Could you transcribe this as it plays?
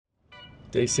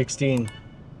Day 16,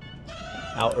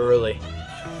 out early.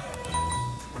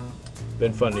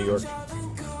 Been fun, New York.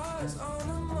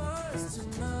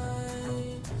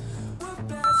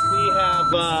 We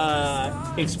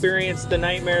have experienced the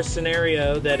nightmare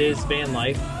scenario that is van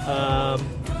life.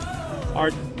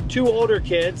 Our two older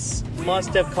kids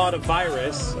must have caught a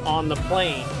virus on the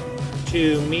plane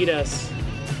to meet us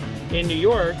in New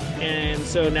York, and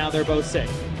so now they're both sick.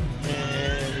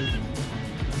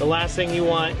 The last thing you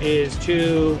want is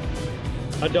two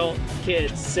adult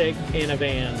kids sick in a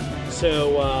van.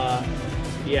 So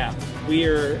yeah, we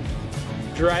are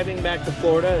driving back to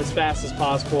Florida as fast as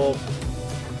possible,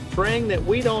 praying that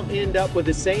we don't end up with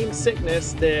the same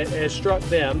sickness that has struck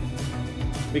them,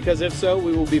 because if so,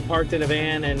 we will be parked in a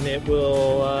van and it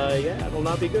will, yeah, it will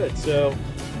not be good. So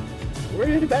we're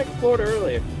headed back to Florida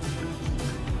early.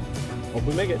 Hope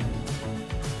we make it.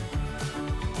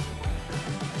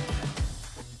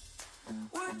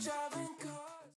 We're driving